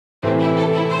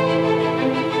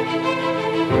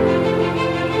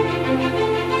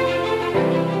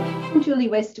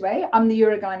Westaway. I'm the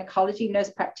urogynecology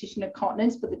nurse practitioner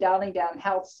continence for the Darling Down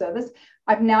Health Service.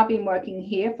 I've now been working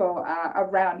here for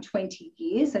around 20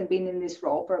 years and been in this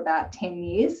role for about 10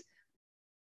 years.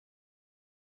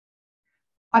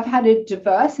 I've had a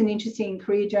diverse and interesting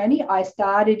career journey. I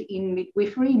started in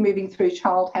midwifery, moving through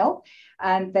child health,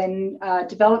 and then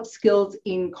developed skills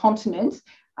in continence,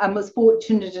 and was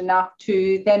fortunate enough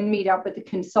to then meet up with a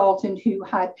consultant who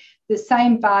had the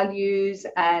same values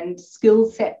and skill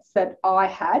sets that I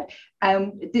had.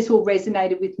 And this all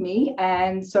resonated with me.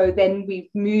 And so then we've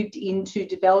moved into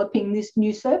developing this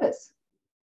new service.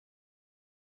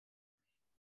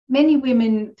 Many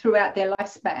women throughout their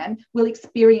lifespan will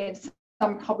experience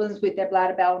some problems with their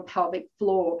bladder, bowel, and pelvic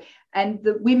floor. And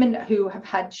the women who have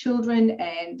had children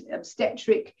and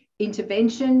obstetric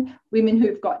intervention, women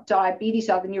who've got diabetes,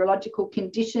 other neurological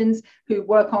conditions, who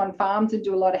work on farms and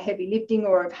do a lot of heavy lifting,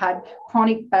 or have had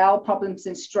chronic bowel problems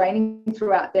and straining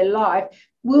throughout their life,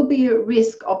 will be at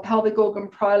risk of pelvic organ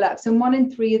prolapse. And 1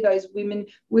 in 3 of those women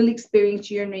will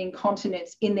experience urinary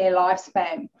incontinence in their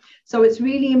lifespan. So it's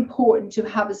really important to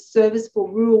have a service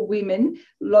for rural women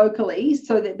locally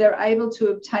so that they're able to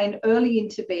obtain early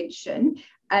intervention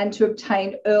and to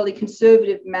obtain early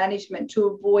conservative management to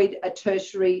avoid a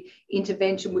tertiary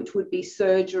intervention, which would be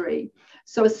surgery.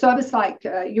 So a service like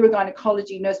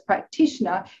urogynecology nurse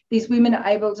practitioner, these women are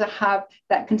able to have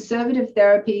that conservative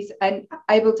therapies and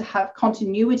able to have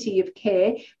continuity of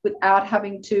care without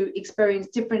having to experience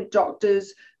different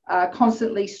doctors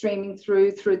constantly streaming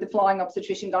through the flying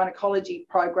obstetrician gynecology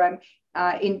program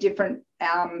in different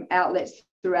outlets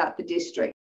throughout the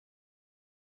district.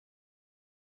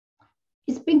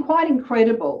 It's been quite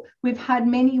incredible. We've had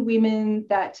many women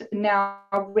that now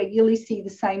regularly see the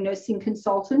same nursing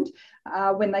consultant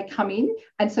when they come in.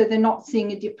 And so they're not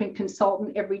seeing a different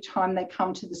consultant every time they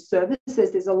come to the service,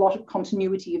 as there's a lot of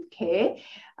continuity of care.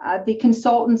 The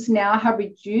consultants now have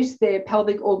reduced their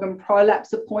pelvic organ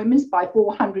prolapse appointments by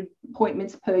 400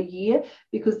 appointments per year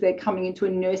because they're coming into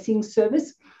a nursing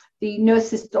service. The nurse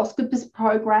cystoscopist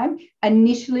program,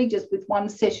 initially just with 1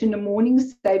 session a morning,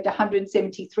 saved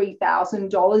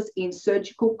 $173,000 in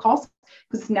surgical costs,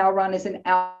 because it's now run as an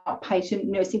outpatient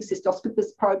nursing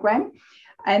cystoscopist program.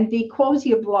 And the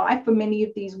quality of life for many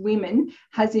of these women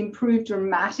has improved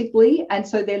dramatically. And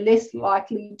so they're less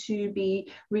likely to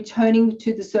be returning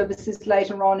to the services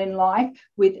later on in life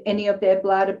with any of their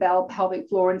bladder, bowel, pelvic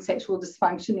floor, and sexual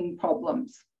dysfunctioning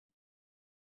problems.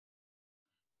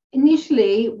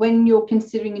 Initially, when you're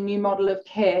considering a new model of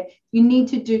care, you need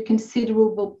to do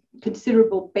considerable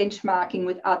benchmarking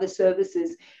with other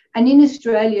services. And in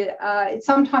Australia,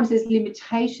 sometimes there's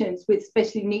limitations with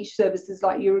especially niche services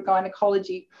like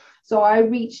urogynecology. So I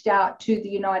reached out to the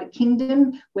United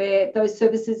Kingdom, where those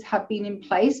services have been in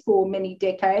place for many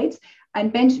decades,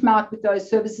 and benchmarked with those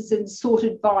services and sought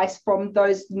advice from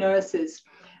those nurses.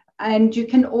 And you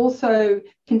can also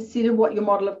consider what your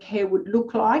model of care would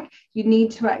look like. You need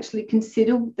to actually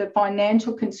consider the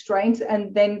financial constraints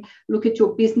and then look at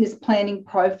your business planning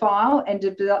profile and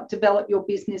develop your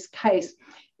business case.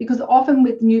 Because often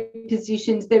with new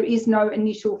positions, there is no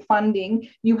initial funding.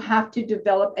 You have to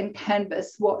develop and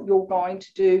canvass what you're going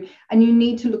to do. And you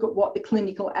need to look at what the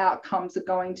clinical outcomes are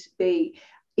going to be.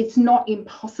 It's not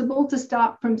impossible to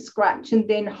start from scratch and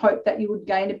then hope that you would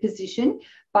gain a position,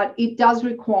 but it does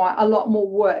require a lot more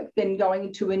work than going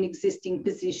into an existing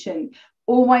position.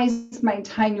 Always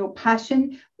maintain your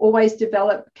passion, always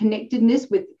develop connectedness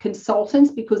with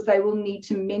consultants because they will need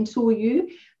to mentor you,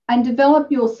 and develop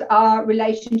your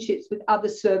relationships with other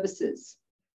services.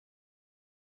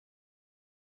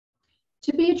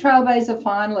 To be a Trailblazer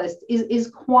finalist is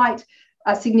quite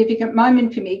a significant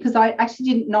moment for me because I actually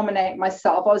didn't nominate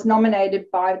myself. I was nominated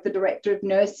by the Director of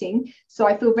Nursing. So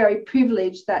I feel very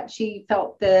privileged that she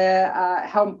felt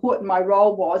how important my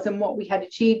role was and what we had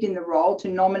achieved in the role to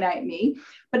nominate me.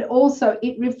 But also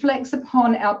it reflects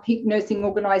upon our peak nursing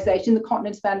organisation, the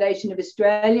Continence Foundation of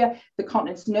Australia, the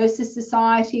Continence Nurses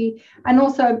Society, and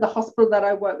also the hospital that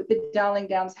I work with, the Darling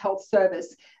Downs Health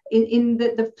Service, in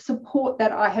the support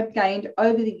that I have gained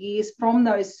over the years from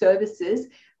those services.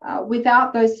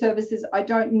 Without those services, I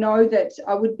don't know that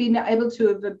I would be able to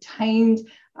have obtained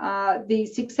the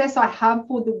success I have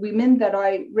for the women that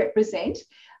I represent.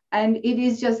 And it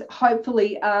is just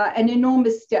hopefully an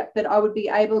enormous step that I would be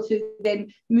able to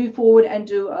then move forward and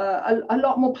do a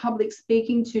lot more public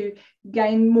speaking to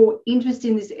gain more interest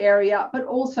in this area, but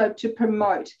also to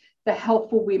promote the health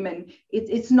for women.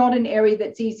 It's not an area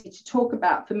that's easy to talk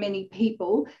about for many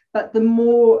people, but the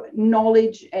more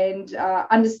knowledge and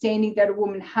understanding that a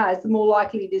woman has, the more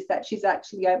likely it is that she's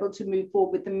actually able to move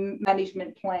forward with the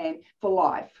management plan for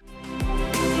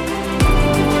life.